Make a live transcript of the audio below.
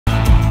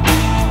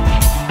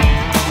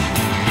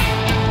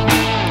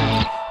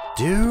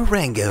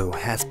Durango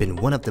has been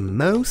one of the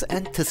most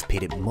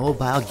anticipated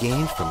mobile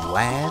games from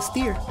last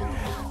year.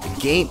 The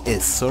game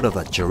is sort of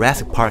a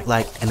Jurassic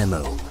Park-like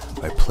MMO,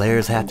 where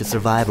players have to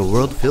survive a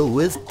world filled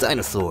with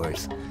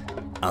dinosaurs.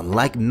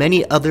 Unlike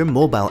many other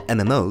mobile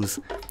MMOs,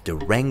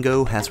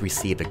 Durango has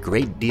received a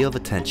great deal of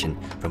attention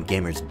from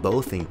gamers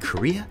both in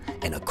Korea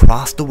and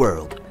across the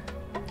world.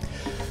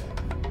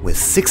 With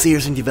 6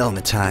 years in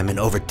development time and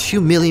over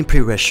 2 million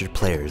pre-registered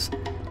players,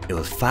 it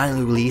was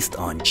finally released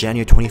on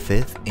January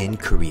 25th in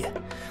Korea.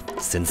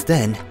 Since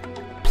then,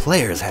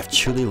 players have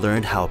truly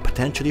learned how a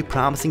potentially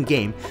promising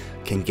game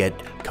can get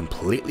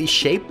completely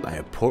shaped by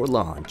a poor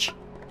launch.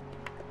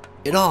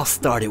 It all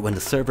started when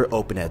the server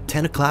opened at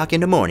 10 o'clock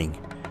in the morning.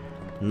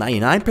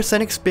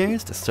 99%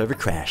 experienced the server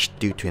crashed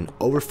due to an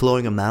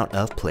overflowing amount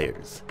of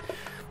players.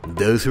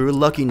 Those who were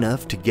lucky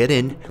enough to get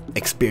in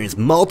experienced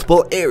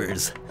multiple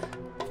errors.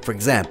 For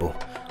example,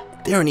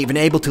 they weren't even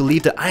able to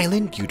leave the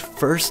island you'd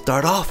first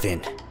start off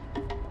in.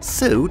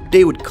 So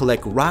they would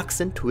collect rocks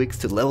and twigs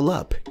to level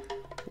up,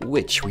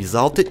 which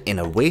resulted in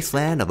a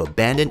wasteland of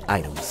abandoned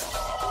items.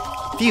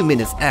 A few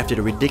minutes after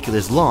the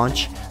ridiculous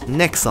launch,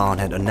 Nexon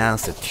had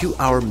announced a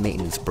 2-hour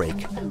maintenance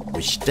break,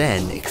 which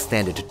then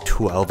extended to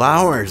 12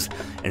 hours,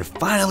 and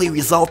finally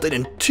resulted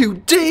in 2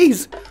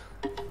 days!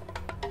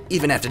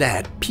 Even after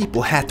that,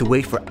 people had to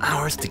wait for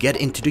hours to get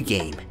into the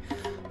game.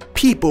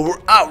 People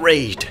were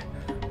outraged!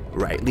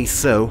 Rightly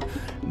so.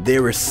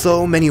 There were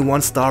so many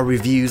 1-star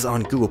reviews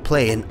on Google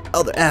Play and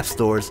other app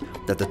stores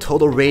that the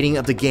total rating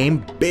of the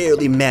game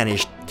barely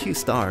managed 2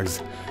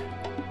 stars.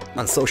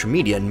 On social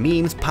media,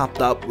 memes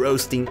popped up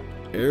roasting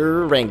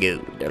Durango,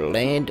 the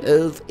land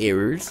of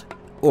errors,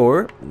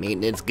 or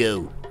maintenance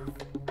go.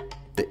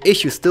 The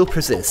issue still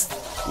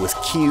persists, with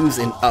queues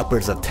in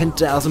upwards of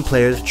 10,000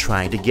 players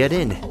trying to get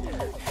in.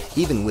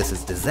 Even with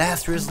its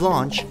disastrous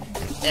launch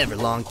and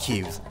ever-long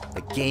queues,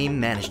 the game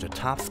managed a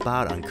top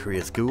spot on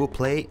Korea's Google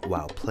Play,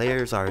 while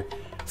players are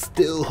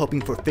still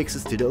hoping for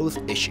fixes to those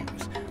issues,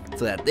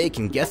 so that they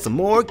can get some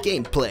more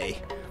gameplay.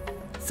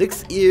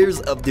 6 years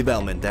of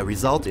development that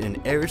resulted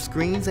in error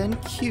screens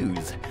and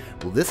queues.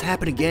 Will this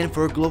happen again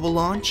for a global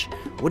launch?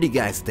 What do you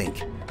guys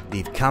think?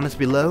 Leave comments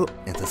below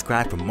and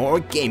subscribe for more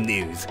game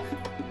news.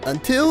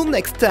 Until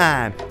next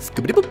time,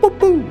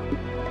 Scooby-Doo-Boo-Boo!